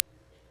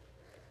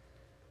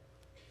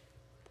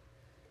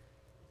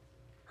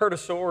Heard a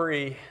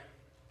story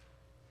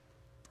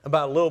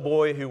about a little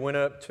boy who went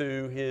up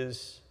to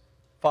his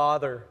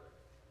father.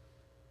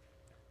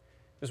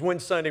 It was one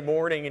Sunday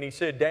morning, and he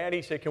said, "Dad,"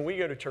 he said, "can we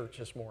go to church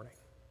this morning?"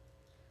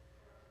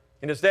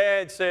 And his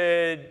dad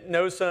said,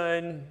 "No,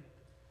 son,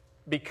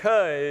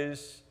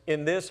 because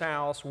in this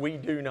house we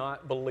do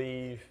not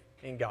believe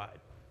in God."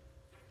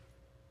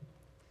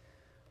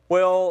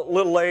 Well, a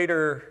little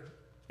later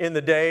in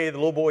the day, the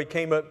little boy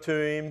came up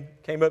to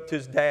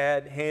his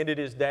dad, handed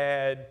his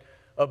dad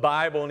a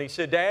Bible, and he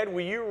said, "Dad,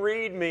 will you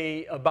read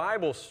me a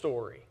Bible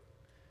story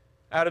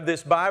out of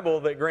this Bible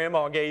that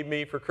Grandma gave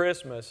me for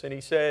Christmas?" And he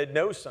said,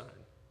 "No, son."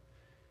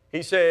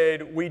 He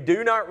said, "We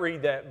do not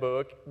read that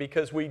book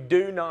because we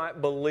do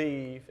not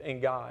believe in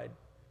God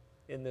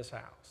in this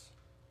house."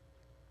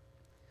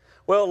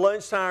 Well,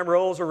 lunchtime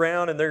rolls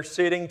around and they're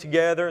sitting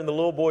together, and the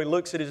little boy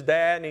looks at his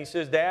dad and he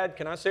says, "Dad,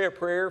 can I say a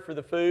prayer for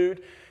the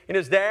food?" And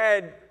his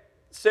dad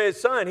says,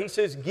 "Son," he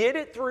says, "get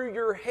it through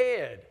your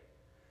head.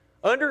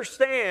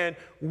 Understand,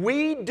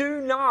 we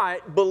do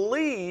not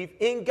believe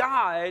in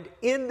God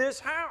in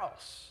this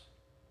house."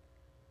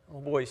 The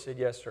little boy said,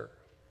 "Yes, sir."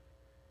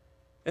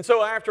 And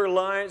so after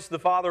lunch, the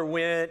father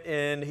went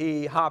and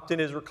he hopped in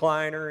his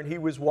recliner and he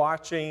was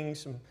watching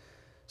some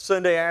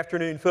Sunday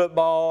afternoon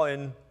football,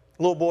 and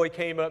the little boy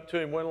came up to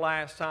him one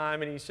last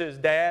time and he says,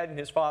 "Dad," and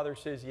his father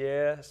says,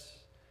 "Yes."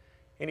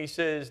 And he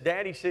says,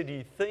 "Dad," he said, "do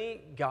you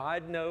think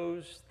God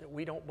knows that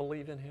we don't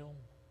believe in Him?"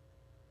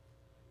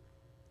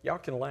 Y'all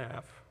can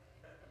laugh.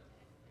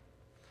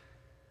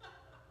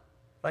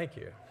 Thank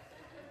you.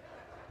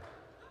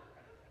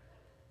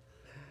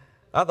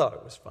 I thought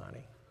it was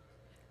funny.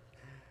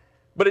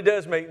 But it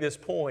does make this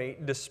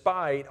point: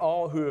 despite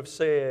all who have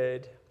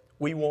said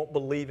we won't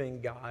believe in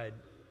God,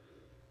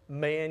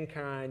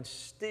 mankind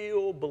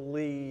still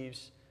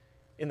believes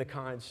in the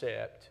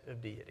concept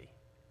of deity.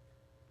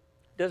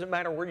 It doesn't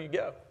matter where you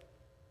go.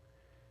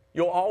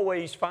 You'll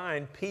always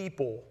find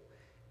people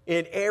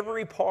in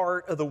every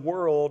part of the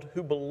world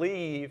who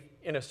believe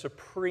in a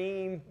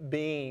supreme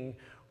being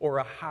or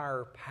a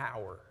higher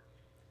power.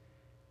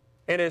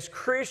 And as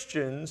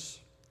Christians,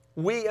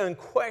 we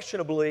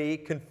unquestionably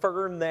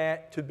confirm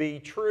that to be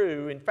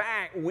true. In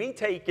fact, we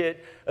take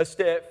it a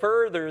step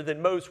further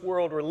than most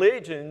world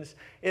religions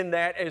in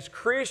that as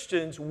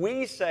Christians,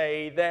 we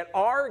say that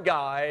our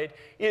God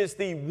is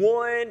the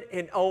one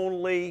and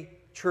only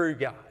true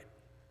God.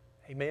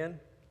 Amen?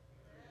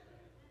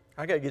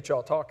 I got to get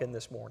y'all talking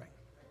this morning.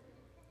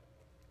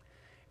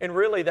 And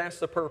really, that's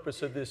the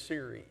purpose of this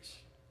series.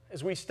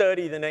 As we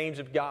study the names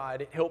of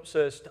God, it helps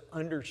us to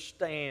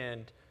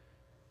understand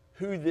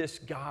who this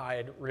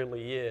God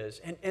really is.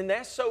 And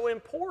that's so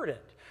important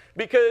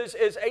because,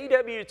 as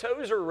A.W.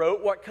 Tozer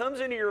wrote, what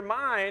comes into your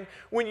mind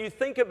when you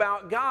think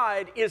about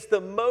God is the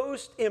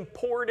most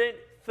important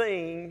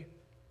thing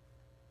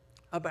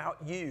about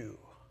you.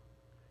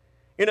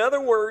 In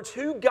other words,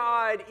 who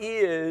God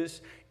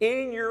is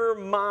in your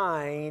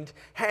mind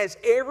has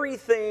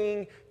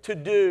everything to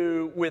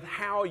do with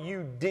how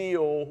you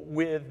deal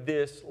with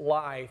this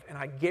life. And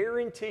I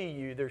guarantee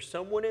you there's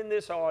someone in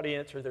this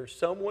audience or there's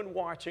someone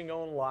watching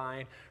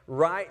online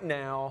right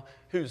now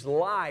whose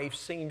life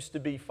seems to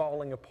be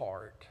falling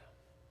apart.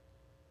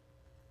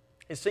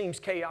 It seems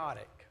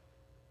chaotic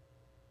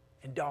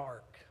and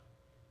dark.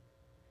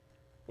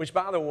 Which,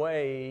 by the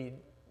way,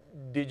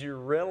 did you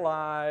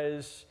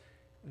realize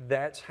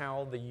that's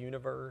how the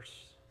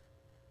universe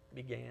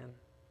began?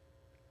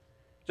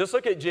 Just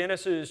look at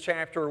Genesis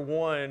chapter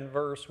 1,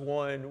 verse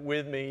 1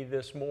 with me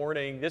this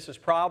morning. This is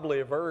probably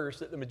a verse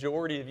that the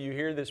majority of you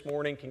here this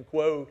morning can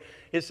quote.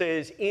 It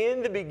says,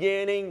 "In the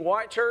beginning,"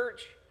 what,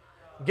 church?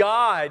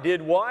 God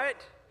did what?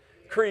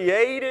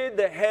 Created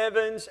the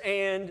heavens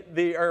and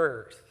the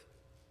earth.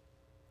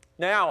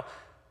 Now,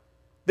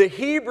 the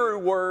Hebrew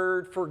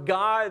word for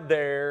God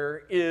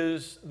there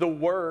is the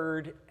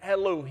word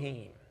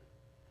Elohim.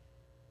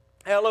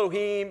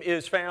 Elohim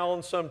is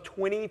found some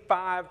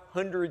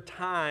 2,500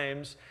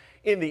 times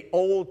in the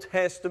Old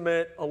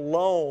Testament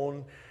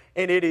alone,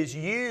 and it is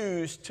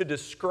used to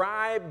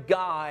describe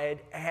God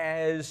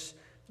as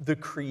the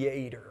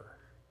Creator.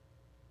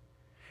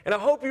 And I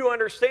hope you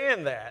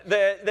understand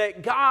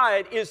that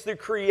God is the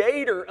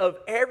Creator of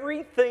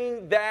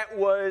everything that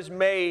was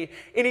made,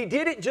 and He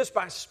did it just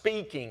by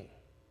speaking.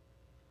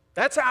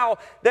 That's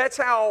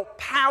how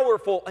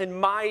powerful and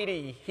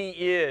mighty He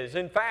is.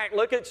 In fact,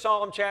 look at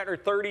Psalm chapter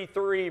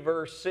 33,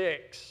 verse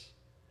 6.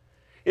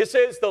 It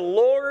says, "The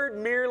Lord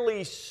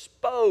merely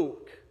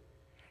spoke,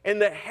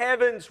 and the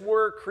heavens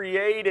were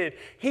created.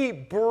 He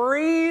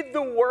breathed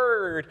the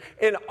word,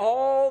 and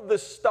all the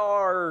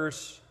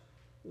stars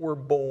were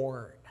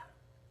born."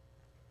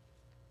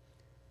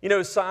 You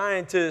know,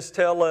 scientists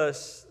tell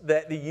us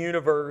that the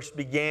universe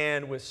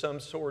began with some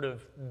sort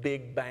of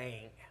big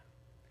bang.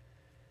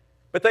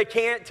 But they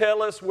can't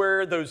tell us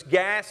where those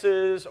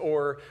gases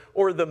or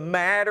the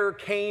matter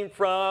came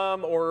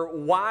from or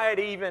why it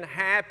even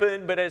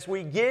happened. But as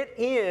we get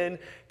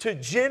into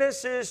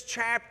Genesis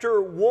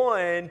chapter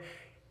 1,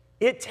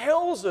 it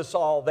tells us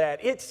all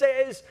that. It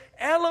says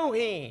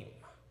Elohim.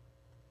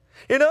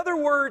 In other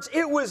words,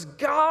 it was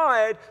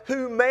God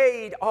who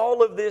made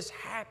all of this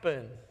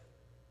happen.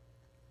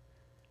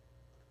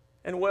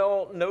 And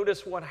well,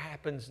 notice what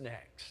happens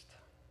next.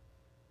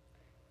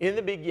 In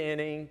the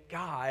beginning,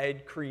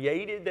 God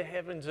created the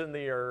heavens and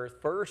the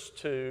earth. Verse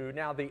 2,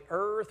 now the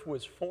earth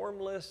was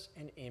formless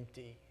and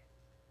empty.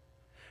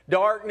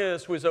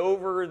 Darkness was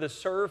over the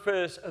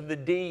surface of the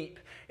deep,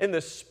 and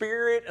the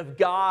Spirit of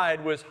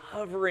God was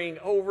hovering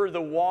over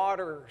the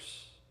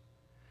waters.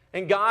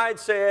 And God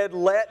said,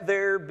 let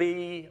there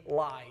be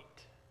light.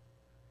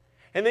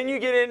 And then you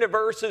get into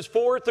verses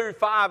 4 through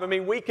 5. I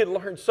mean, we could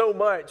learn so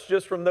much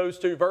just from those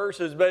two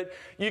verses, but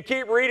you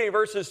keep reading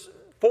verses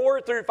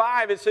 4 through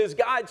 5. It says,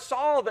 God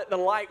saw that the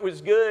light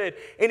was good,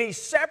 and He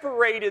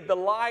separated the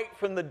light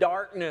from the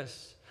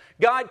darkness.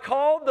 God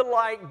called the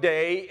light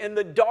day, and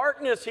the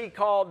darkness He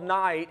called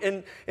night.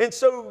 And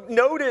so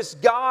notice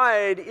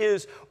God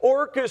is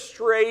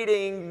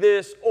orchestrating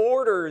this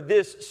order,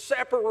 this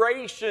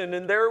separation.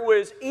 And there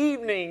was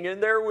evening,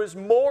 and there was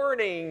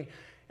morning,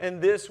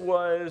 and this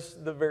was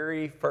the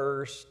very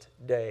first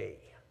day.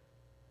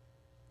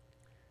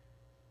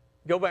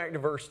 Go back to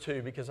verse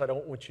 2 because I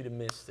don't want you to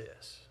miss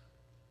this.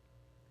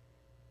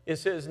 It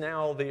says,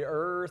 now the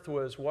earth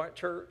was what,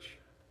 church?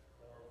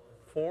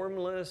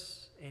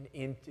 Formless and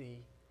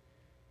empty,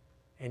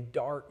 and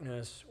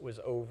darkness was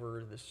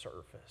over the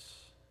surface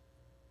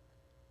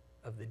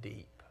of the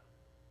deep.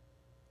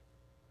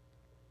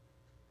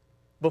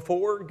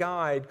 Before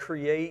God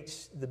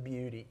creates the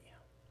beauty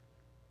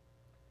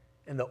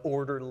and the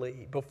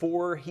orderly,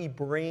 before He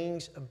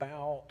brings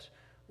about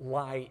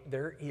light,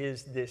 there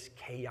is this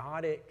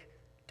chaotic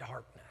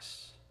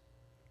darkness.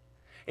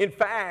 In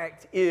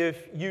fact,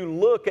 if you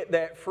look at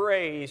that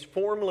phrase,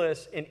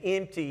 formless and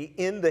empty,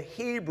 in the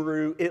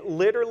Hebrew, it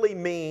literally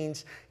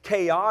means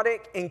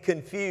chaotic and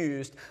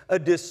confused, a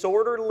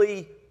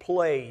disorderly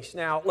place.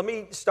 Now, let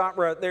me stop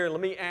right there. Let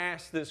me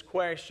ask this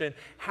question.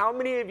 How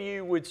many of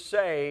you would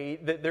say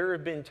that there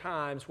have been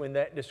times when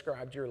that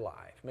described your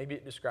life? Maybe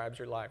it describes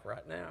your life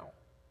right now.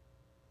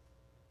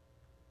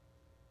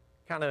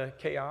 Kind of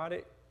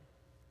chaotic,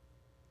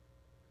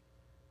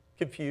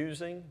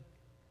 confusing,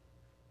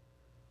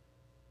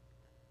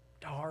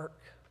 dark.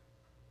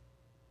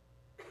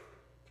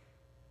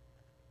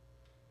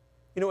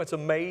 You know, it's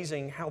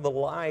amazing how the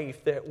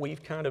life that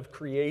we've kind of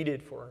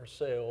created for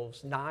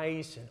ourselves,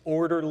 nice and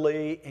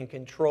orderly and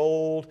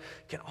controlled,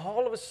 can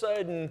all of a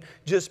sudden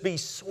just be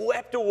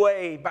swept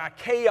away by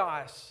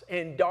chaos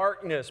and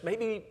darkness.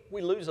 Maybe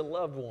we lose a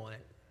loved one.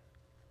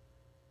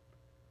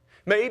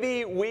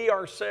 Maybe we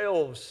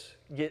ourselves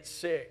get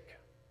sick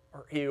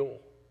or ill.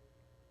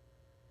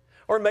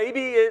 Or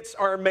maybe it's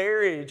our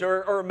marriage,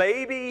 or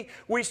maybe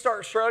we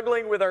start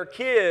struggling with our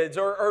kids,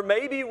 or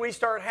maybe we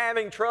start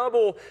having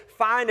trouble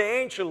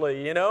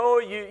financially. You know,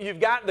 you've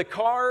got the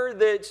car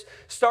that's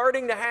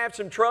starting to have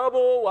some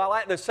trouble while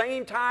at the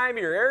same time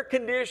your air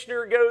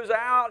conditioner goes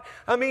out.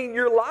 I mean,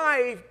 your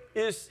life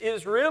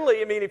is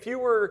really, I mean, if you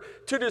were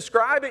to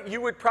describe it,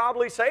 you would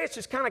probably say it's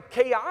just kind of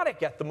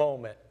chaotic at the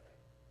moment.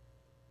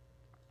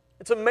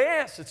 It's a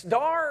mess, it's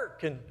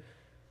dark, and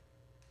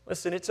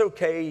listen, it's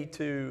okay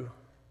to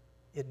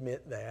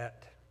admit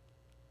that.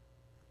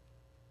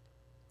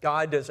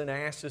 God doesn't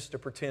ask us to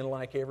pretend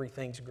like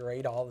everything's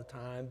great all the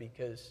time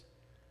because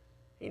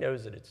He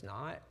knows that it's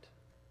not.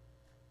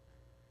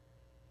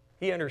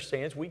 He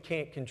understands we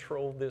can't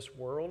control this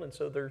world, and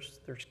so there's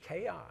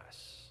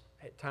chaos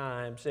at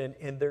times,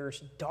 and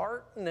there's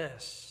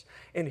darkness.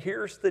 And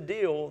here's the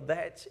deal,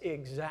 that's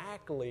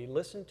exactly,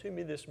 listen to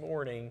me this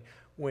morning,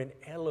 when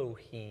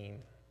Elohim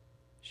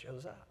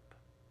shows up.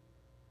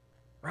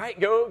 Right?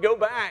 Go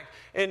back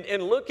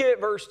and look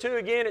at verse 2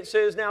 again. It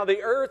says, now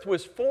the earth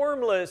was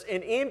formless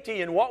and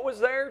empty. And what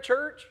was there,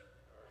 church?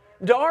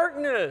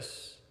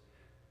 Darkness.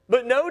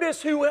 But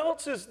notice who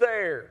else is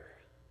there.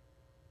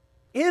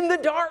 In the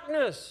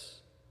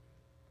darkness,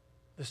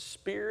 the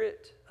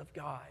Spirit of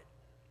God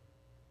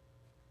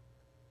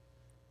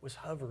was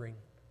hovering,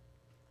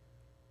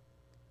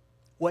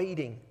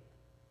 waiting.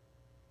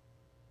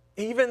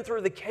 Even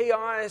through the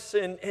chaos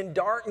and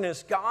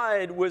darkness,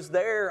 God was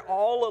there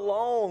all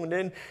along.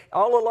 And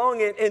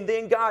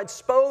then God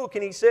spoke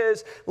and He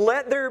says,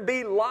 let there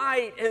be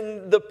light.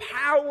 And the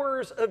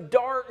powers of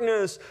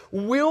darkness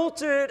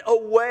wilted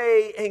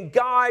away. And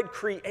God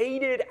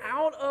created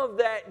out of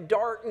that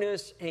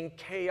darkness and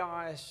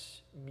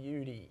chaos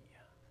beauty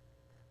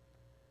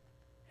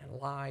and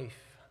life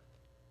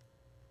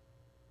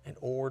and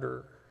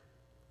order.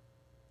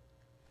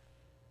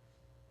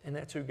 And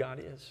that's who God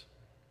is.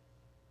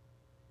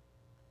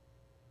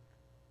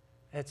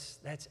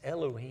 That's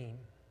Elohim.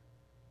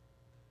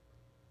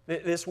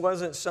 This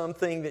wasn't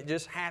something that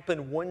just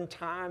happened one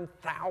time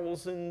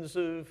thousands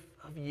of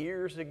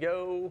years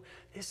ago.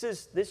 This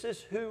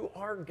is who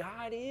our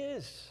God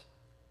is.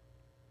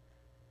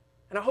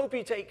 And I hope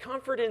you take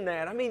comfort in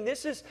that. I mean,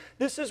 this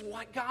is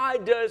what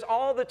God does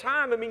all the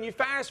time. I mean, you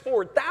fast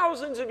forward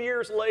thousands of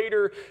years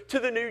later to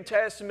the New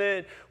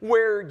Testament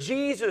where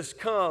Jesus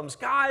comes,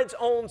 God's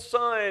own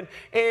Son,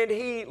 and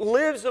He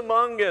lives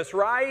among us,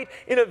 right?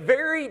 In a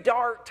very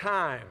dark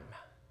time.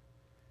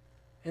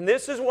 And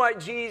this is what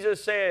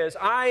Jesus says,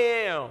 I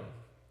am.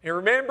 And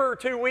remember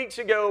 2 weeks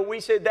ago we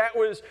said that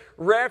was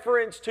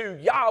reference to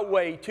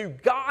Yahweh, to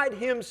God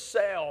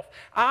Himself.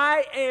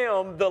 I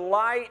am the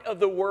light of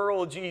the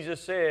world,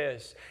 Jesus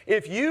says.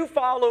 If you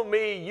follow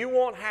me, you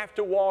won't have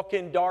to walk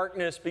in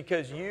darkness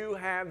because you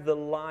have the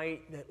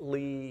light that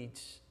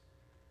leads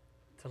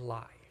to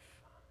life.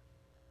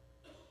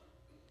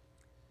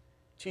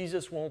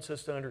 Jesus wants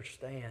us to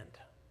understand.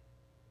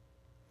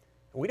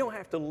 We don't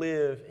have to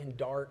live in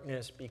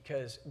darkness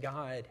because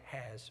God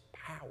has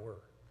power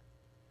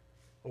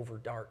over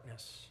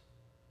darkness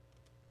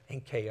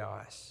and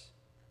chaos.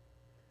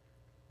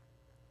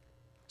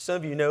 Some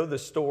of you know the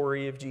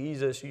story of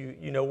Jesus.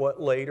 You know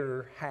what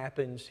later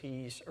happens.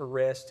 He's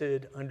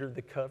arrested under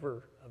the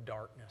cover of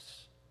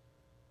darkness.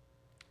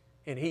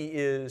 And He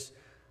is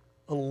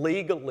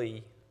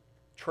illegally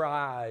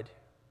tried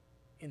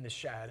in the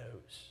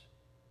shadows.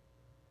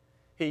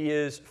 He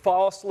is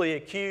falsely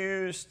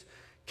accused,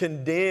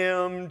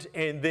 condemned,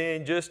 and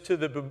then just to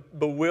the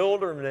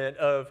bewilderment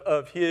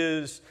of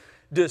His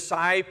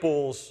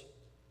disciples,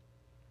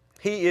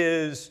 He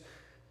is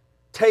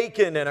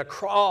taken and a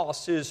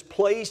cross is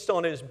placed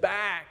on His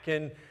back,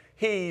 and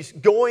He's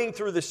going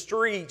through the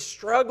streets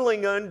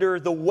struggling under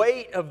the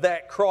weight of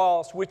that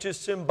cross, which is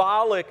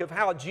symbolic of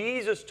how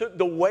Jesus took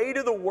the weight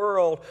of the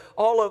world,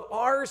 all of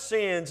our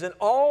sins and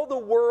all the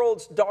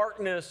world's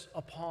darkness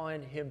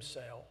upon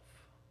Himself.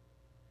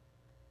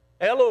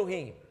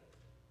 Elohim,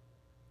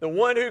 the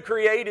one who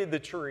created the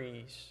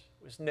trees,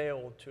 was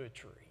nailed to a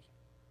tree.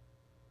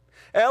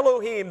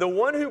 Elohim, the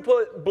one who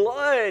put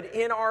blood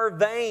in our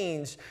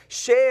veins,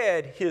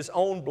 shed His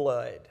own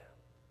blood.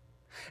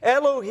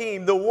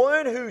 Elohim, the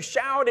one who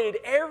shouted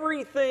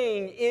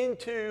everything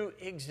into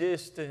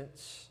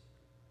existence,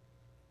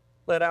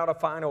 let out a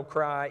final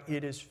cry,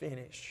 it is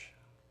finished.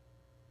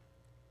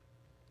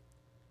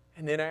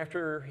 And then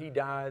after He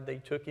died, they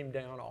took Him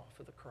down off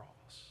of the cross.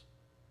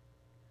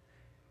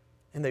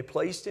 And they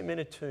placed Him in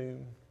a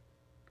tomb.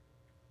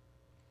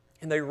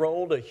 And they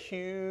rolled a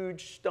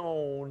huge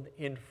stone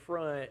in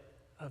front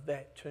of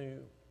that tomb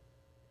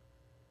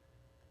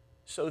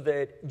so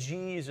that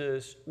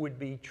Jesus would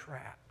be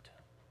trapped,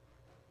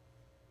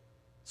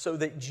 so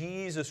that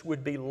Jesus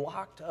would be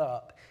locked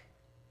up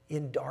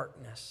in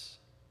darkness.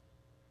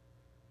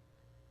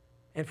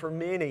 And for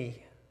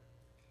many,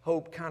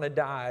 hope kind of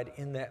died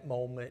in that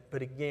moment.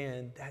 But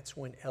again, that's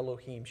when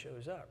Elohim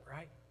shows up,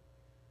 right?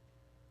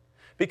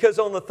 Because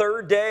on the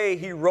third day,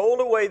 He rolled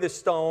away the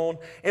stone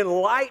and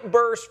light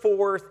burst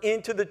forth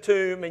into the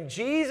tomb. And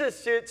Jesus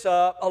sits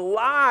up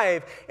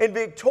alive and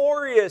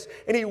victorious.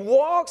 And He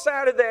walks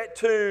out of that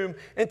tomb.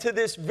 And to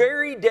this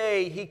very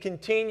day, He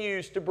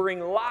continues to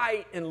bring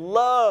light and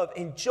love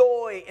and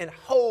joy and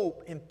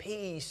hope and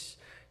peace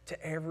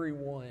to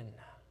everyone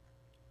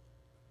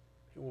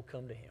who will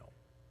come to Him.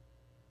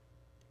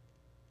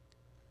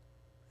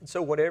 And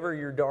so whatever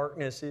your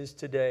darkness is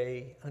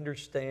today,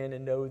 understand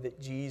and know that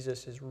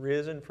Jesus has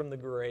risen from the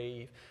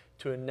grave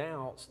to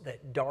announce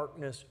that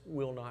darkness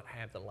will not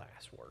have the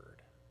last word.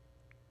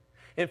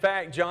 In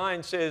fact,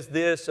 John says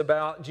this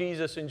about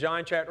Jesus in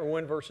John chapter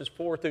 1, verses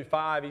 4 through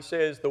 5. He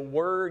says, the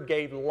Word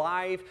gave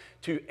life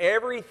to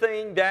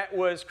everything that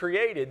was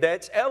created.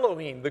 That's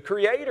Elohim, the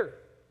Creator.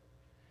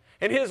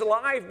 And His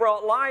life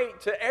brought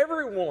light to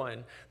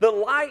everyone. The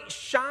light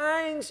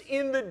shines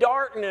in the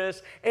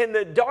darkness, and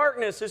the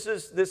darkness,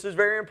 this is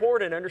very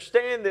important,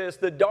 understand this,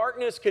 the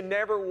darkness can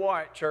never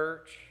what,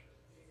 church?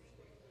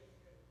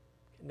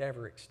 Can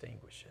never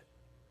extinguish it.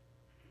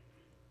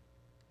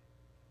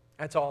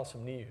 That's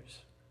awesome news.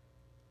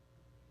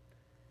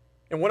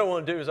 And what I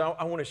want to do is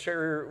I want to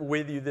share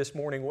with you this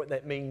morning what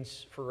that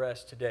means for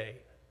us today.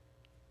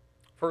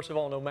 First of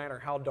all, no matter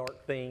how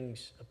dark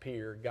things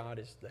appear, God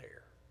is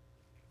there.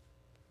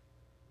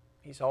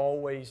 He's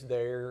always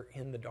there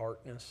in the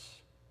darkness.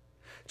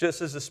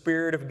 Just as the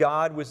Spirit of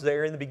God was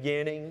there in the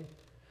beginning,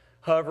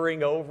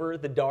 hovering over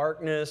the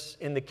darkness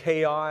and the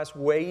chaos,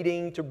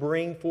 waiting to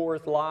bring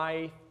forth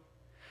life.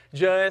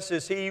 Just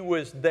as He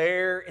was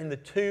there in the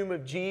tomb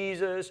of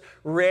Jesus,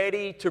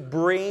 ready to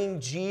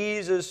bring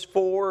Jesus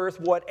forth,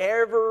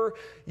 whatever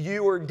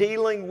you are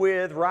dealing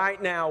with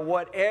right now,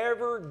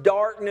 whatever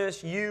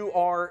darkness you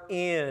are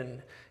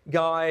in,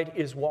 God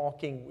is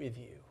walking with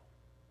you.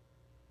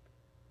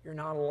 You're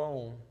not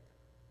alone.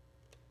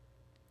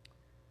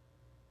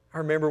 I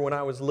remember when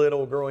I was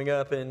little, growing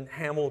up in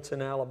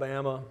Hamilton,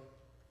 Alabama,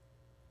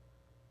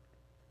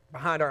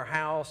 behind our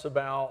house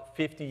about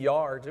 50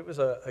 yards, it was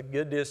a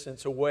good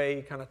distance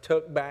away, kind of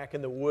tucked back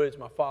in the woods,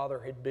 my father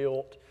had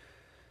built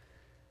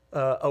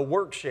a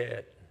work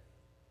shed.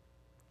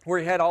 where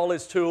he had all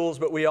his tools,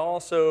 but we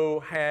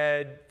also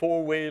had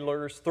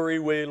four-wheelers,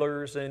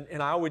 three-wheelers,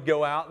 and I would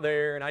go out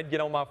there and I'd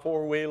get on my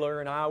four-wheeler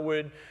and I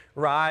would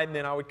ride, and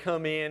then I would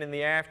come in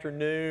the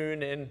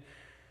afternoon and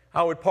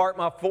I would park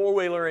my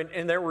four-wheeler,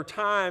 and there were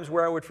times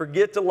where I would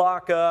forget to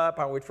lock up,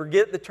 I would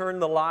forget to turn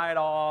the light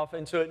off,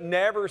 and so it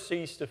never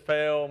ceased to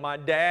fail. My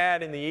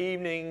dad in the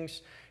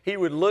evenings, he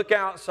would look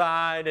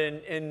outside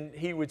and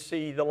he would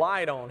see the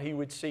light on. He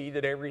would see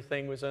that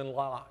everything was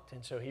unlocked,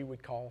 and so he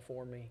would call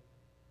for me.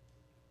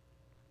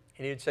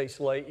 And he would say,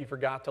 Slate, you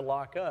forgot to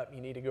lock up.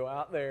 You need to go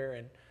out there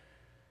and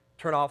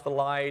turn off the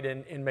light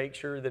and make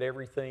sure that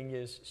everything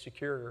is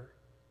secure.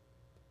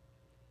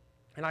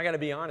 And I got to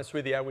be honest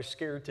with you, I was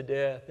scared to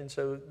death. And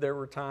so there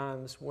were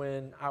times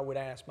when I would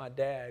ask my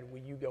dad, will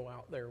you go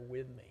out there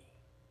with me?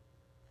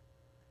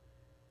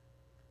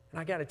 And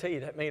I got to tell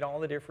you, that made all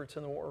the difference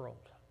in the world.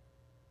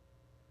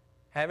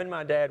 Having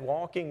my dad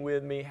walking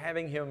with me,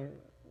 having him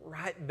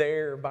right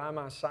there by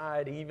my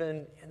side,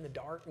 even in the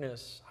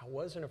darkness, I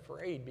wasn't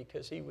afraid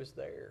because he was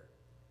there.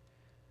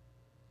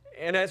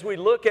 And as we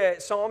look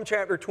at Psalm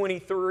chapter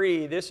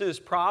 23, this is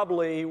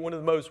probably one of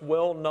the most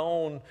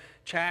well-known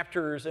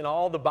chapters in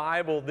all the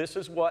Bible. This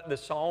is what the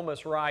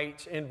psalmist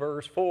writes in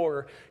verse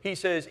 4. He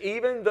says,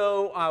 even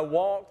though I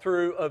walk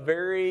through a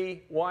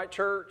very, what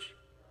church?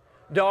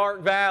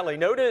 Dark valley.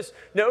 Notice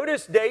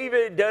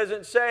David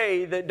doesn't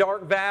say that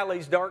dark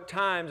valleys, dark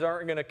times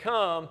aren't going to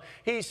come.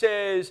 He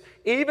says,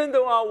 even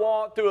though I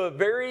walk through a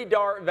very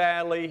dark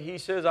valley, he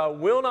says, I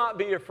will not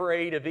be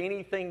afraid of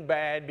anything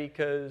bad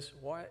because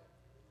what?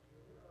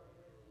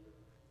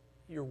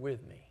 You're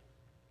with me.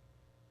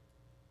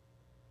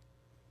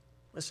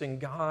 Listen,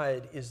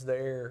 God is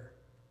there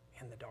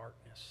in the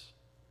darkness.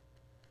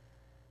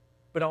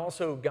 But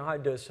also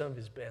God does some of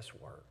His best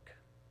work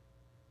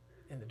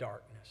in the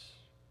darkness.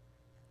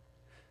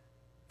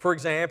 For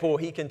example,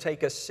 He can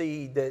take a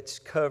seed that's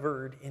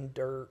covered in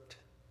dirt,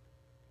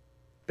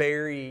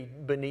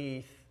 buried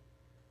beneath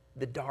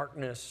the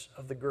darkness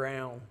of the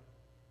ground,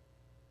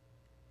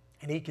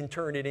 and He can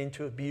turn it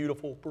into a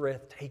beautiful,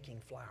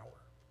 breathtaking flower.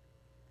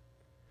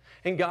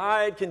 And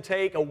God can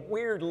take a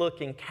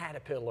weird-looking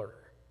caterpillar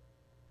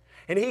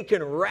and He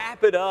can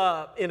wrap it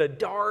up in a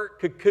dark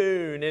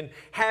cocoon and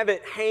have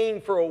it hang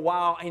for a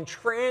while and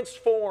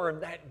transform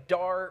that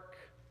dark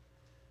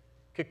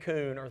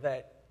cocoon or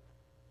that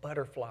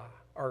butterfly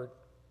or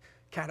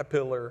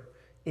caterpillar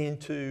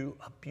into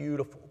a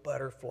beautiful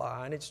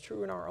butterfly. And it's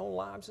true in our own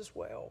lives as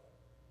well.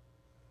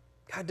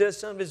 God does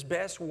some of His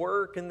best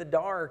work in the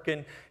dark,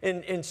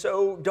 and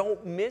so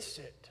don't miss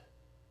it.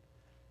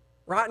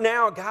 Right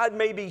now, God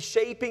may be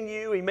shaping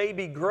you. He may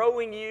be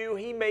growing you.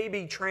 He may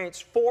be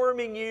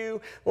transforming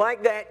you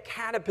like that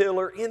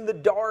caterpillar in the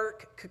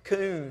dark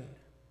cocoon.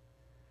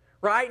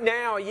 Right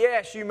now,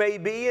 yes, you may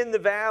be in the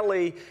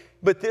valley,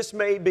 but this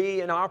may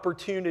be an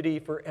opportunity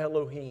for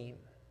Elohim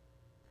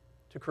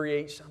to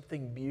create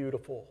something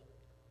beautiful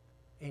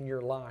in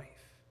your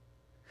life.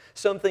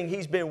 Something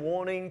He's been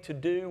wanting to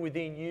do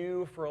within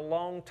you for a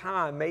long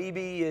time.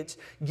 Maybe it's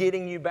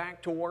getting you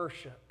back to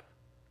worship,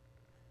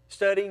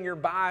 studying your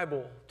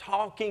Bible,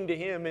 talking to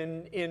Him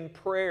in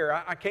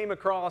prayer. I came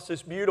across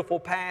this beautiful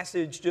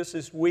passage just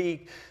this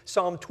week,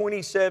 Psalm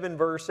 27,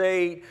 verse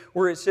 8,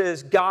 where it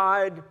says,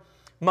 God,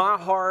 my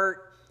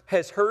heart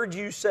has heard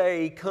you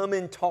say, come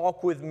and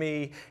talk with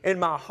me. And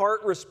my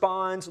heart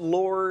responds,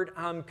 Lord,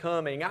 I'm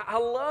coming. I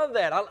love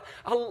that.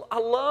 I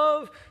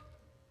love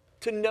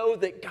to know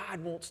that God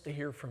wants to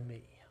hear from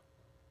me.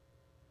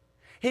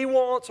 He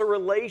wants a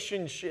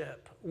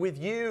relationship with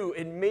you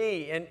and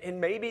me. And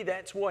maybe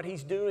that's what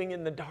He's doing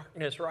in the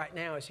darkness right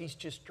now, is He's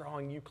just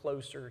drawing you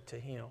closer to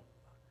Him.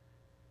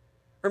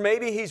 Or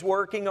maybe He's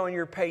working on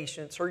your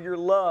patience or your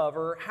love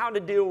or how to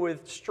deal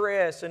with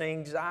stress and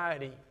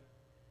anxiety.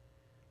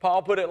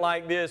 Paul put it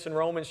like this in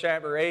Romans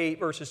chapter 8,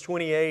 verses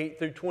 28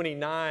 through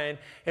 29.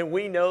 And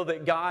we know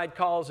that God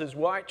calls His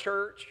what,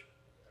 church?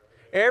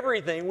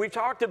 Everything. We've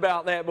talked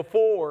about that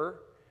before.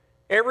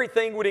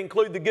 Everything would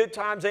include the good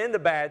times and the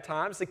bad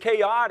times, the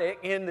chaotic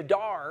and the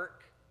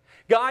dark.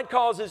 God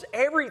causes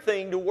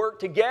everything to work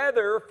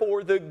together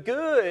for the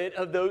good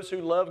of those who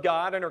love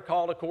God and are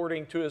called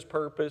according to His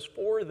purpose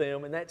for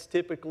them. And that's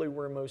typically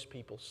where most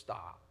people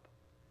stop.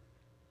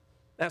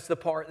 That's the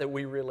part that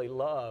we really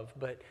love.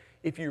 But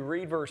if you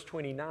read verse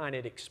 29,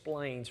 it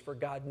explains, for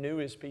God knew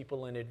His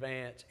people in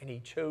advance, and He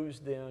chose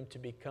them to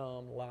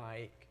become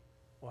like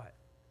what?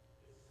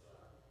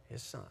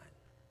 His Son.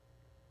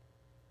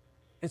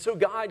 And so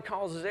God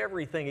causes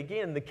everything,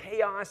 again, the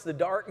chaos, the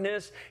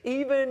darkness,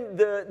 even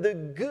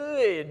the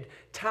good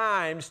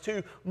times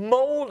to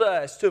mold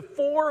us, to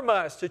form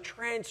us, to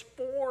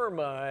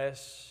transform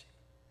us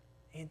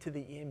into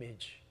the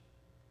image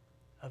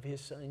of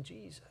His Son,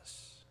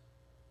 Jesus.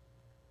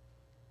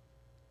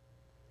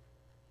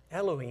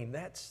 Elohim,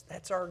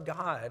 that's our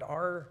God,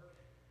 our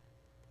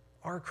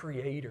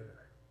Creator.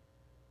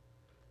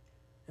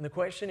 And the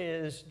question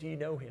is, do you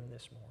know Him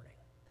this morning?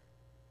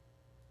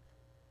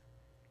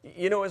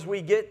 You know, as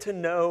we get to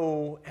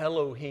know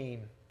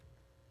Elohim,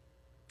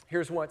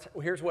 here's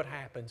what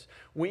happens.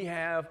 We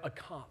have a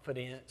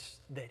confidence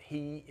that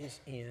He is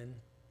in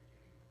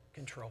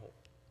control.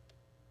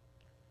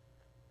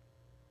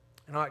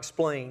 And I'll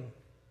explain.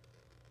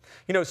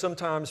 You know,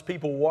 sometimes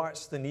people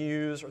watch the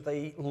news or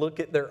they look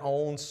at their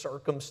own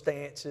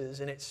circumstances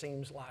and it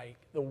seems like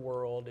the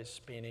world is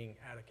spinning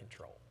out of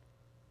control.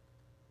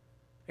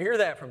 I hear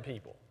that from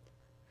people.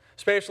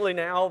 Especially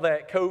now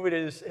that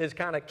COVID has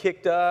kind of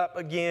kicked up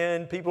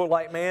again. People are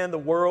like, man, the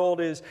world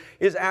is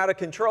out of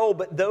control.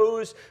 But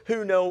those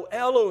who know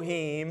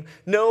Elohim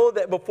know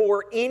that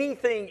before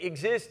anything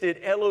existed,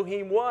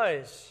 Elohim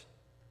was.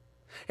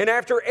 And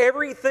after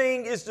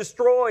everything is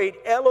destroyed,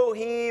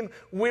 Elohim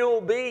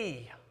will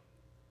be.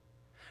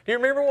 Do you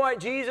remember what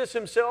Jesus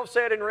Himself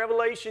said in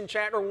Revelation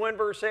chapter 1,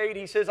 verse 8?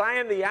 He says, I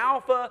am the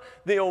Alpha,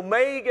 the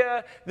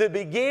Omega, the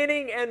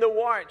beginning and the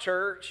what,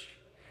 church?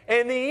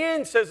 And the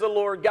end, says the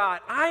Lord God.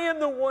 I am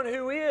the one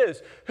who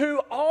is, who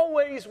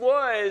always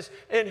was,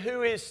 and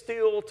who is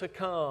still to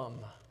come.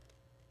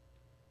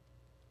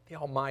 The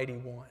Almighty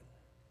One.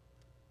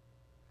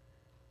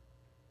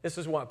 This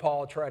is what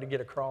Paul tried to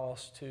get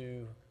across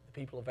to the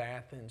people of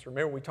Athens.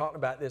 Remember, we talked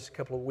about this a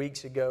couple of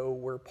weeks ago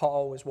where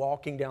Paul was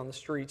walking down the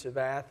streets of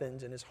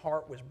Athens and his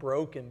heart was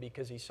broken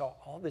because he saw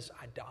all this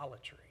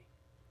idolatry.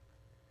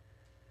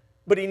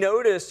 But he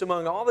noticed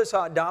among all this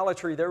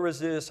idolatry, there was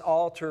this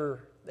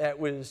altar that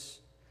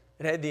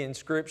had the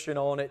inscription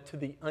on it, to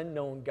the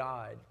unknown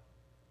God.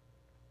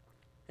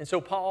 And so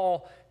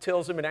Paul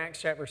tells him in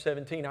Acts chapter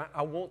 17,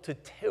 I want to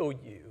tell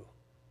you,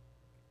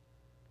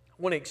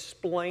 I want to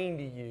explain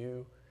to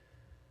you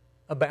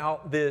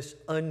about this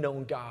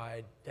unknown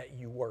God that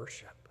you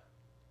worship.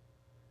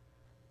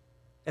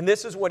 And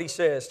this is what he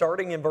says,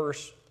 starting in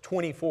verse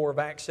 24 of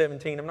Acts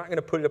 17. I'm not going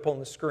to put it up on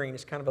the screen.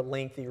 It's kind of a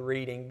lengthy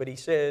reading. But he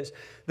says,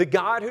 the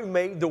God who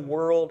made the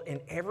world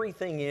and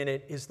everything in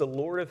it is the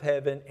Lord of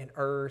heaven and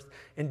earth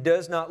and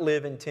does not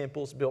live in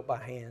temples built by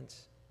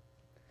hands.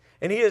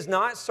 And He is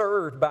not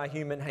served by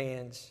human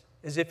hands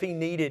as if He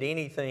needed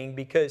anything,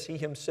 because He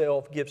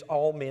Himself gives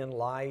all men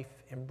life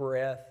and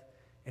breath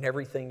and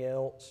everything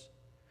else.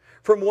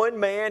 From one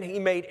man He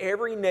made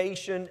every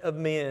nation of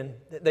men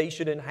that they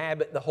should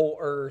inhabit the whole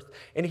earth.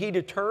 And He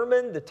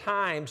determined the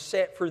time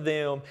set for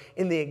them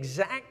in the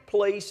exact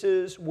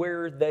places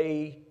where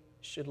they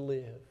should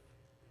live.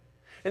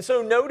 And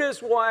so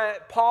notice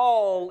what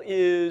Paul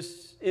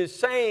is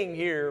saying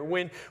here.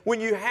 When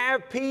you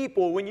have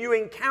people, when you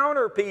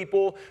encounter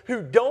people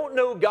who don't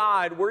know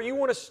God, where you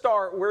want to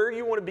start, where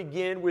you want to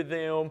begin with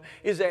them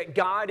is that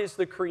God is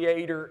the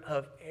creator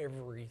of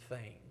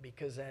everything,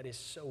 because that is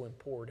so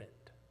important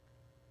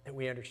that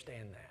we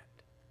understand that.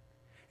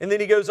 And then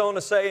he goes on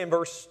to say in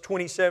verse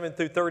 27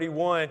 through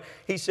 31,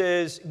 he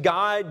says,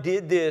 God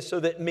did this so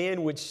that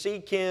men would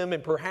seek Him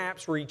and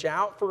perhaps reach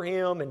out for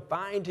Him and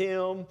find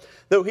Him,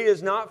 though He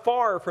is not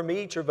far from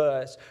each of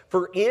us.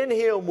 For in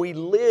Him we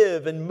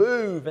live and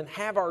move and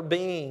have our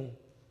being.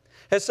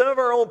 As some of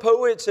our own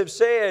poets have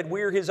said,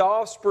 we are His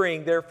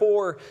offspring.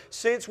 Therefore,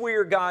 since we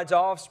are God's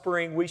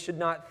offspring, we should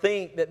not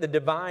think that the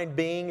divine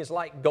being is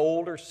like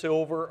gold or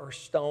silver or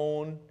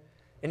stone,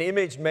 an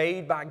image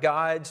made by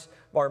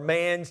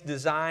man's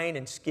design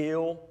and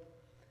skill.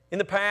 In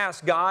the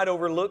past, God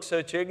overlooked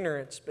such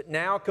ignorance, but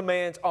now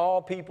commands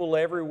all people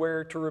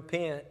everywhere to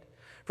repent.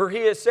 For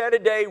He has set a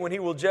day when He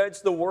will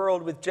judge the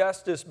world with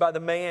justice by the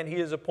man He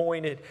has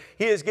appointed.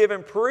 He has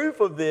given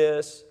proof of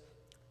this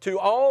to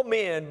all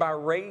men by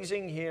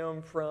raising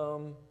Him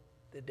from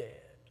the dead.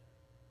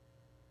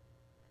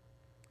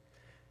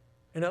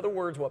 In other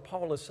words, what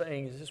Paul is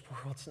saying is this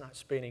world's not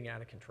spinning out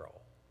of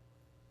control.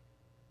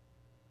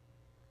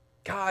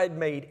 God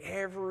made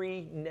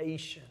every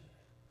nation.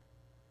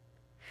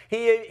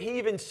 He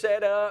even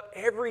set up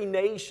every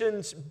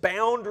nation's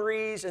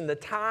boundaries and the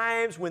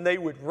times when they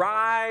would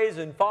rise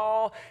and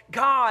fall.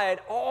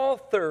 God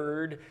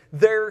authored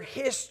their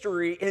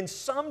history, and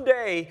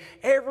someday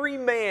every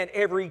man,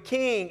 every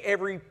king,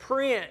 every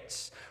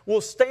prince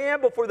will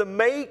stand before the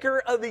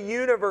Maker of the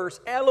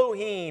universe,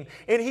 Elohim,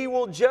 and He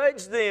will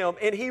judge them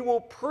and He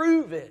will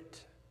prove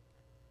it.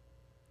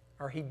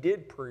 Or He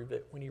did prove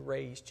it when He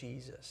raised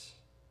Jesus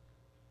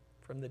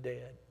from the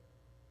dead.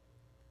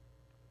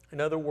 In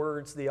other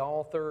words, the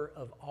author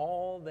of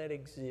all that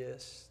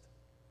exists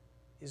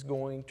is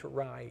going to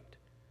write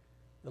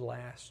the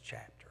last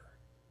chapter.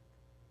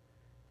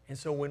 And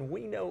so when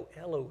we know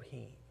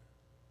Elohim,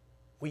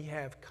 we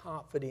have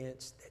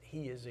confidence that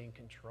He is in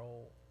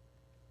control.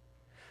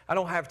 I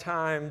don't have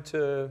time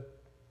to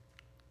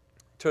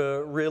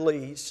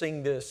really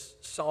sing this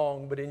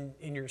song, but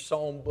in your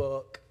psalm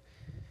book,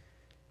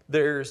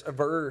 there's a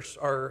verse,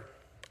 or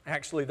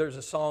actually, there's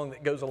a song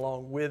that goes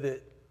along with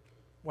it,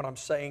 what I'm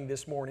saying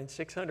this morning,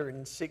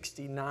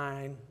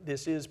 669,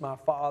 This Is My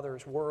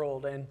Father's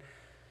World. And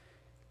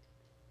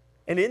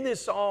in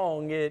this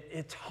song,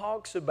 it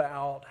talks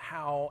about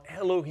how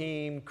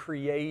Elohim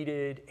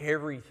created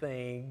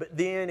everything. But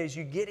then as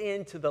you get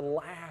into the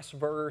last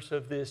verse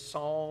of this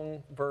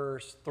song,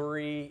 verse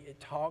 3,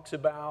 it talks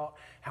about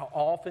how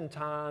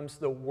oftentimes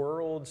the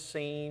world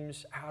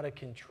seems out of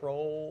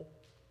control.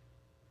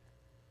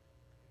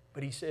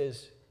 But he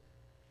says,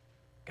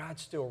 God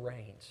still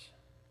reigns.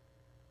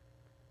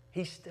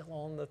 He's still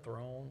on the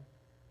throne.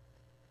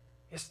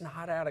 It's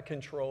not out of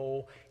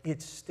control.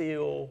 It's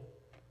still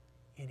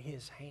in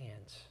His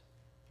hands.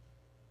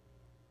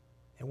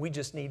 And we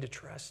just need to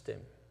trust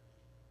Him.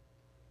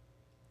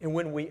 And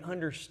when we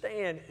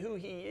understand who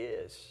He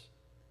is,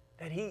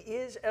 that He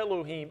is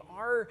Elohim,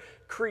 our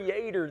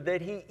Creator,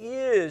 that He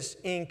is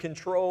in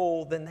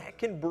control, then that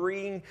can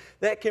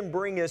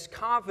bring us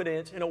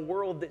confidence in a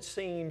world that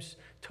seems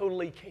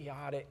totally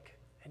chaotic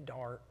and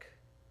dark.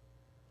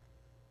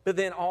 But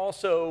then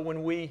also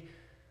when we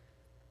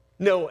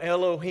know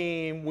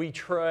Elohim, we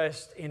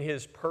trust in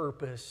His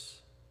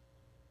purpose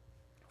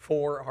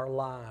for our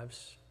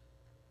lives.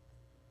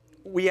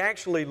 We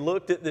actually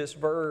looked at this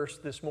verse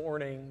this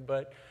morning,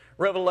 but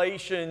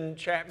Revelation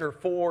chapter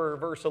 4,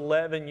 verse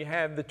 11, you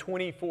have the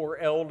 24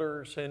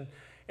 elders, and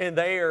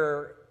they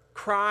are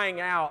crying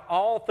out,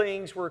 all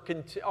things were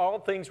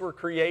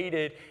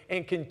created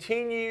and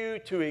continue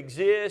to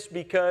exist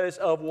because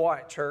of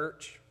what,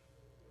 church?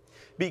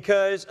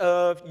 Because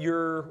of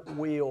your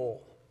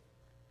will.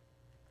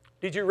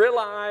 Did you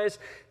realize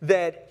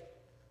that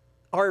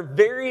our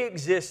very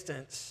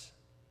existence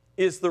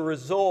is the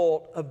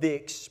result of the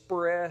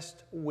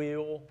expressed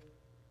will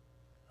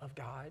of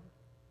God?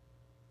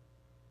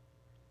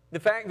 The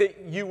fact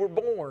that you were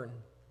born,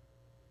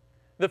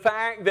 the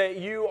fact that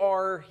you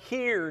are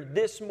here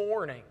this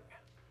morning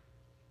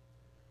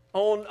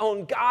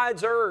on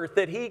God's earth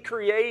that He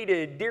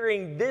created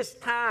during this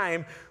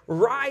time,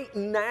 right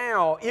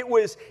now, it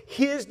was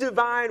His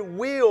divine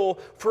will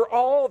for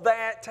all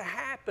that to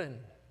happen.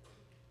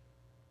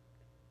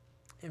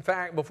 In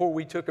fact, before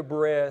we took a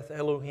breath,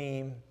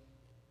 Elohim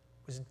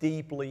was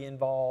deeply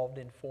involved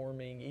in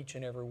forming each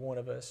and every one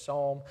of us.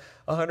 Psalm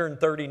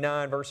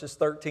 139, verses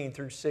 13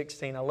 through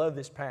 16. I love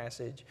this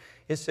passage.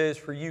 It says,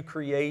 "For you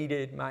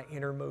created my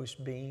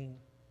innermost being.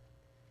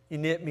 You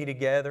knit me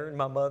together in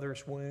my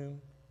mother's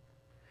womb.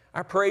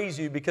 I praise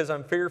you because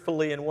I'm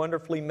fearfully and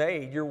wonderfully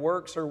made. Your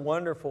works are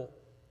wonderful.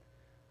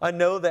 I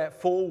know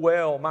that full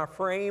well. My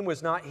frame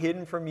was not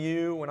hidden from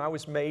you when I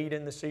was made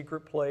in the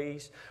secret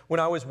place. When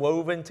I was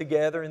woven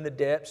together in the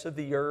depths of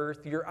the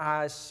earth, your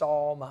eyes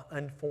saw my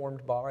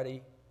unformed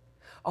body.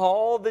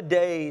 All the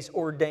days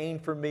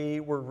ordained for me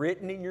were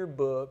written in your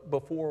book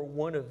before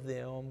one of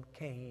them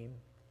came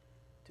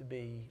to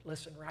be."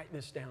 Listen, write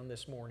this down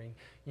this morning.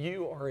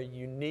 You are a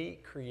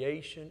unique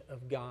creation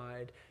of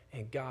God,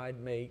 and God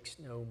makes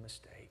no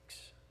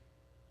mistakes.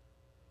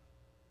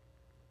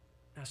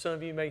 Now, some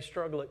of you may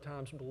struggle at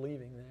times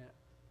believing that.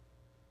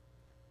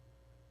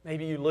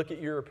 Maybe you look at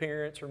your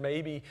appearance, or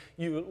maybe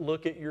you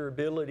look at your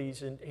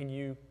abilities and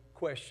you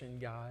question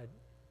God.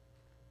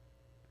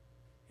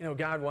 You know,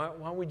 God,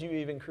 why would you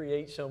even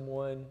create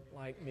someone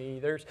like me?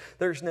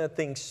 There's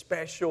nothing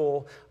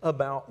special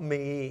about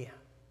me.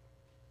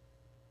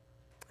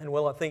 And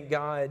well, I think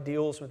God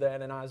deals with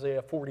that in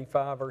Isaiah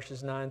 45,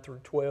 verses 9 through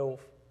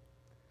 12.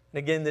 And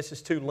again, this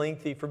is too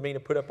lengthy for me to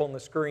put up on the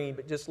screen,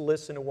 but just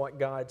listen to what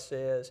God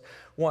says.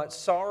 "What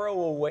sorrow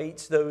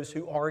awaits those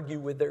who argue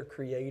with their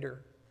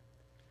Creator?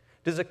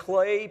 Does a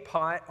clay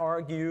pot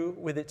argue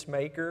with its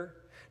maker?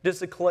 Does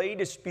the clay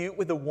dispute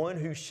with the one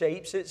who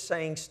shapes it,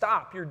 saying,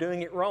 'Stop, you're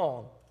doing it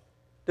wrong'?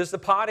 Does the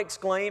pot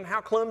exclaim,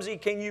 'How clumsy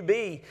can you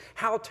be?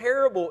 How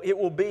terrible it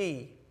would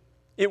be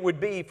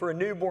for a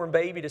newborn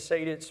baby to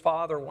say to its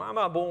father, "Why am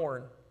I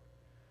born?'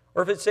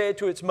 Or if it said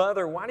to its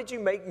mother, 'Why did you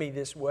make me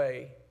this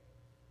way?'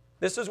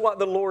 This is what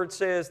the Lord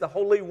says, the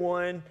Holy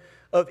One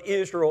of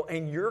Israel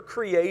and your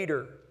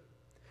Creator.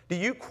 Do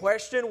you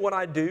question what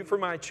I do for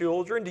my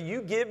children? Do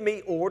you give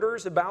me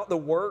orders about the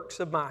works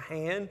of my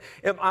hand?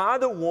 Am I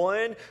the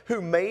one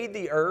who made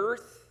the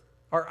earth?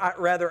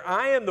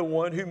 I am the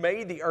one who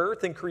made the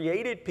earth and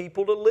created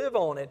people to live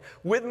on it.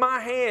 With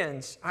my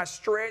hands I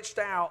stretched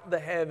out the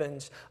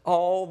heavens.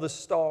 All the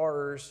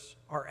stars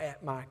are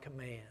at my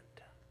command."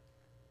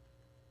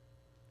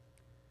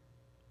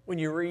 When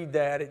you read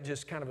that, it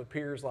just kind of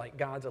appears like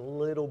God's a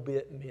little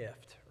bit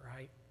miffed,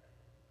 right?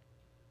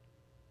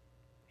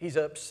 He's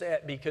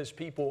upset because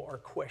people are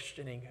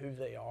questioning who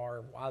they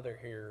are, why they're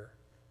here.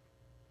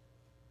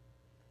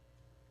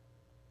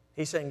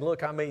 He's saying,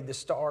 "Look, I made the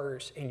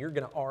stars, and you're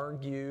going to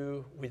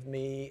argue with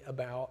me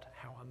about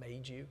how I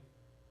made you.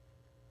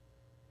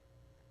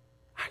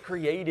 I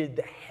created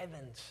the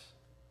heavens.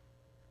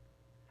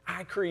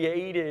 I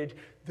created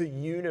the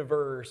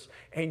universe,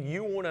 and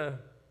you want to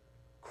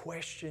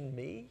question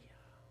me?"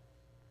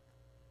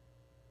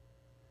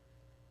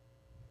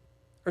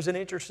 There's an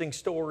interesting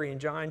story in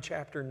John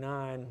chapter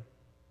 9.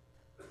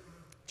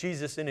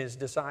 Jesus and His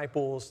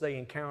disciples, they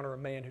encounter a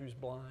man who's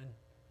blind.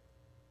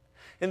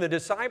 And the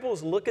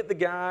disciples look at the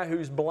guy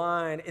who's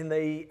blind and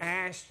they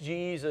ask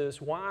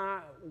Jesus,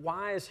 why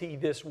is he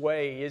this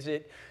way? Is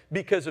it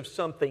because of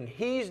something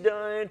he's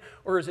done,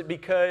 or is it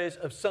because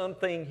of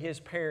something his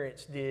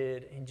parents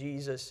did? And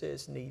Jesus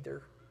says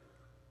neither.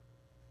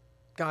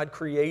 God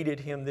created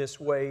him this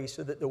way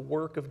so that the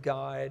work of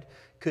God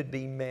could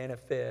be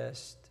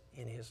manifest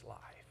in his life.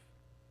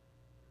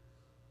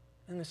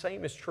 And the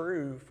same is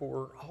true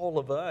for all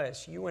of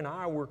us. You and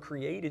I were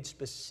created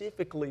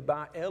specifically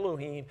by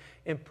Elohim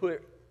and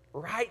put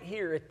right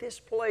here at this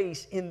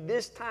place, in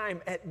this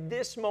time, at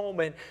this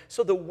moment,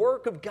 so the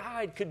work of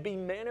God could be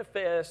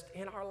manifest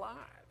in our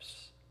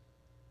lives.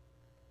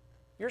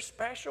 You're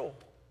special.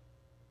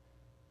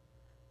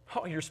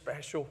 Oh, you're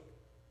special.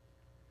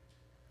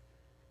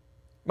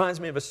 Reminds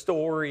me of a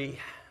story.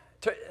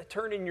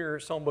 Turn in your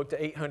songbook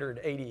to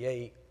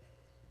 888.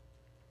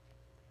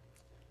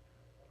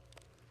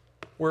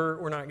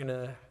 We're not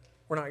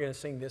gonna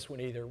sing this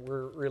one either.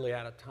 We're really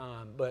out of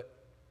time. But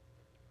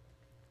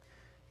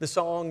the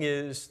song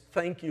is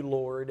 "Thank You,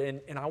 Lord,"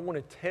 and I want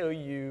to tell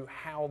you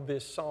how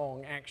this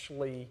song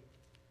actually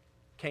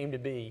came to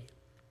be.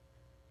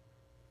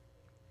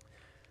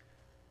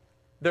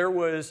 There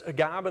was a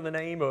guy by the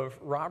name of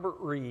Robert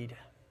Reed.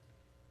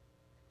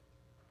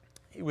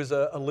 He was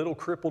a little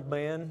crippled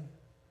man.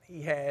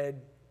 He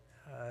had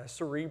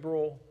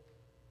cerebral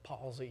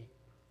palsy.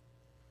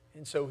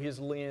 And so his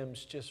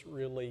limbs just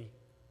really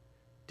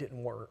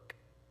didn't work.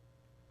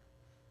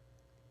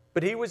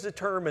 But he was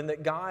determined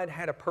that God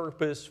had a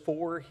purpose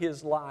for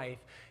his life.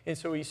 And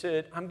so he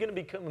said, I'm going to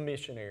become a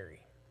missionary.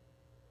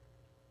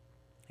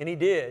 And he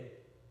did.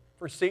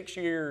 For 6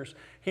 years,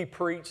 he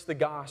preached the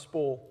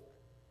gospel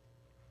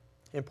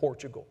in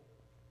Portugal.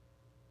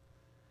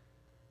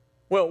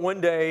 Well, one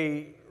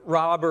day,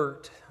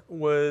 Robert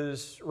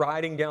was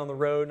riding down the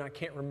road, and I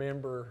can't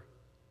remember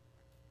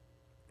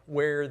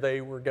where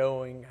they were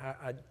going.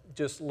 I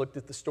just looked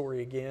at the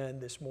story again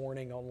this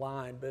morning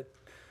online, but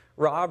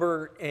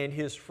Robert and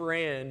his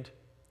friend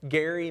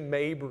Gary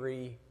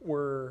Mabry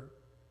were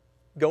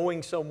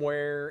going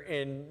somewhere,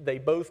 and they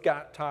both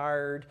got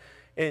tired,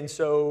 and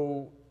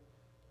so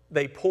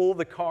they pulled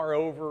the car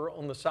over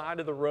on the side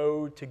of the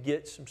road to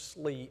get some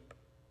sleep.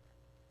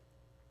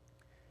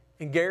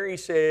 And Gary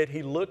said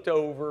he looked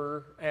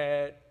over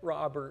at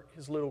Robert,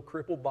 his little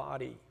crippled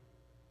body,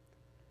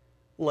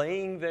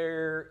 laying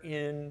there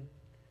in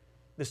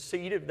the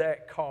seat of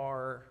that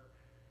car,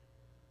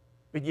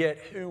 but yet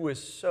who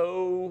was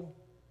so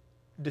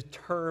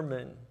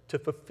determined to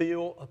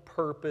fulfill a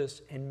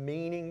purpose and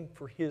meaning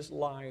for his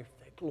life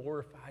that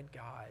glorified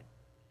God.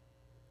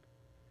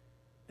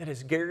 That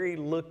as Gary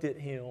looked at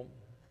him,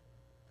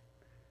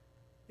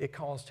 it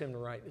caused him to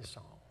write this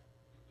song.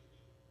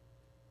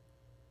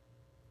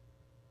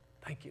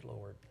 Thank you,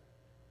 Lord.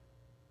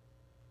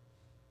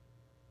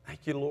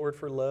 Thank you, Lord,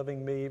 for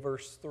loving me.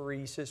 Verse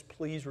 3 says,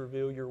 please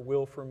reveal your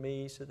will for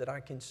me so that I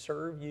can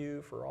serve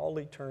you for all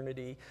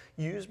eternity.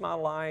 Use my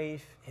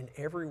life in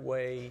every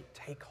way.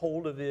 Take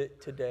hold of it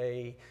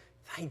today.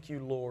 Thank you,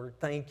 Lord.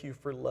 Thank you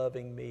for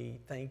loving me.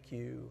 Thank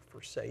you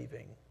for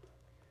saving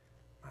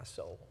my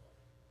soul.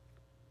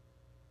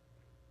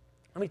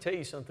 Let me tell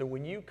you something.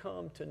 When you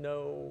come to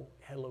know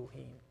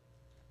Elohim,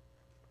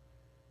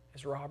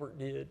 as Robert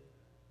did,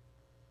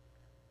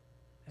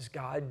 as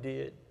God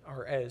did,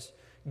 or as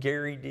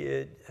Gary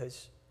did,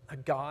 as a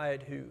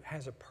God who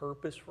has a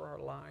purpose for our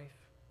life,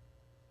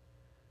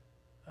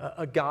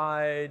 a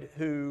God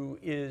who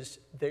is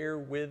there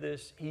with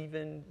us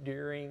even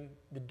during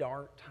the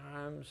dark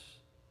times,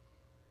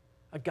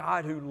 a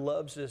God who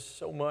loves us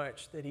so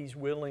much that He's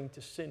willing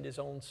to send His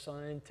own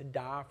Son to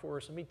die for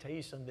us. Let me tell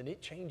you something,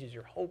 it changes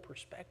your whole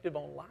perspective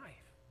on life.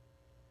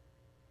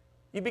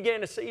 You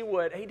began to see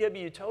what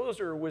A.W.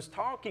 Tozer was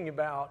talking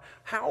about,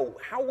 how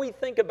we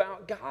think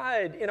about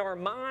God in our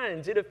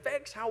minds. It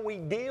affects how we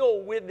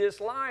deal with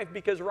this life,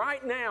 because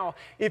right now,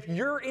 if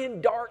you're in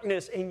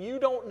darkness and you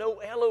don't know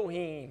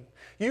Elohim,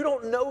 you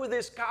don't know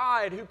this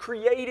God who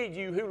created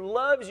you, who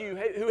loves you,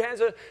 who has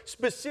a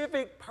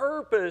specific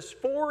purpose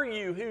for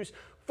you, who's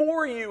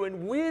for you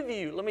and with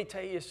you, let me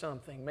tell you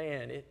something,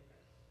 man, it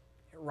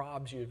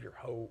robs you of your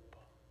hope.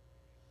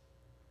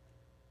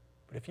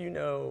 But if you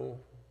know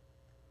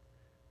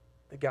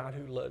the God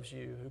who loves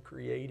you, who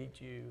created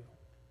you,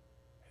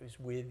 who's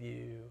with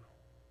you,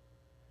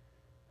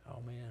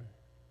 oh man,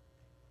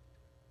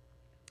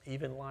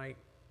 even like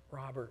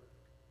Robert,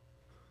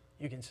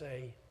 you can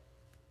say,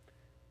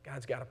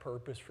 God's got a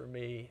purpose for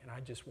me, and I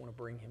just want to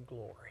bring Him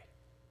glory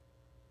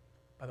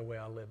by the way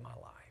I live my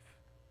life.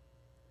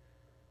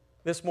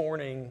 This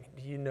morning,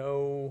 do you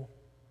know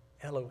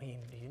Elohim?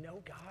 Do you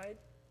know God?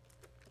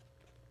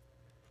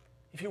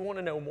 If you want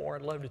to know more,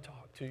 I'd love to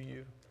talk to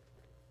you.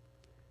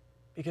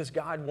 Because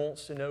God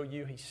wants to know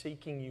you. He's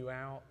seeking you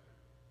out.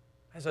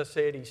 As I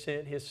said, He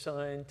sent His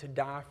Son to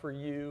die for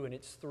you, and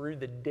it's through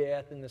the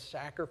death and the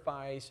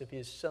sacrifice of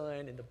His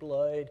Son and the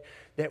blood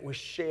that was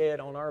shed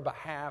on our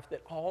behalf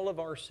that all of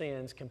our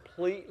sins can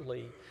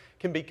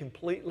be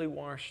completely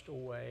washed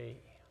away.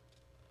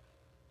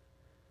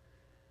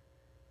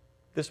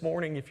 This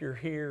morning, if you're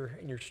here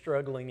and you're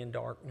struggling in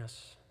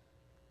darkness,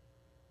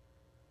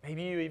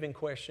 maybe you even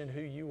question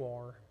who you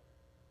are,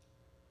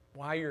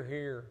 why you're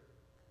here,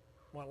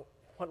 what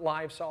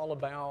life's all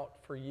about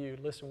for you.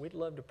 Listen, we'd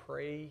love to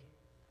pray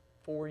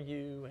for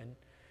you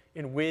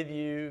and with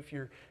you. If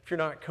you're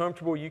not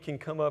comfortable, you can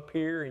come up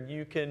here and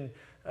you can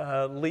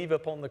leave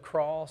up on the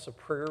cross a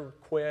prayer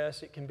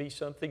request. It can be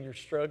something you're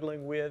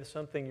struggling with,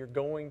 something you're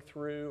going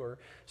through, or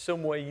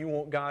some way you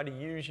want God to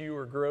use you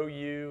or grow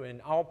you.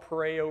 And I'll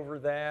pray over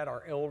that.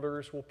 Our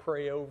elders will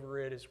pray over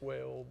it as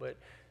well. But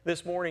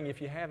this morning,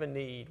 if you have a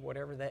need,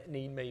 whatever that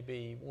need may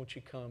be, won't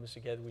you come as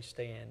together we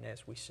stand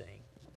as we sing.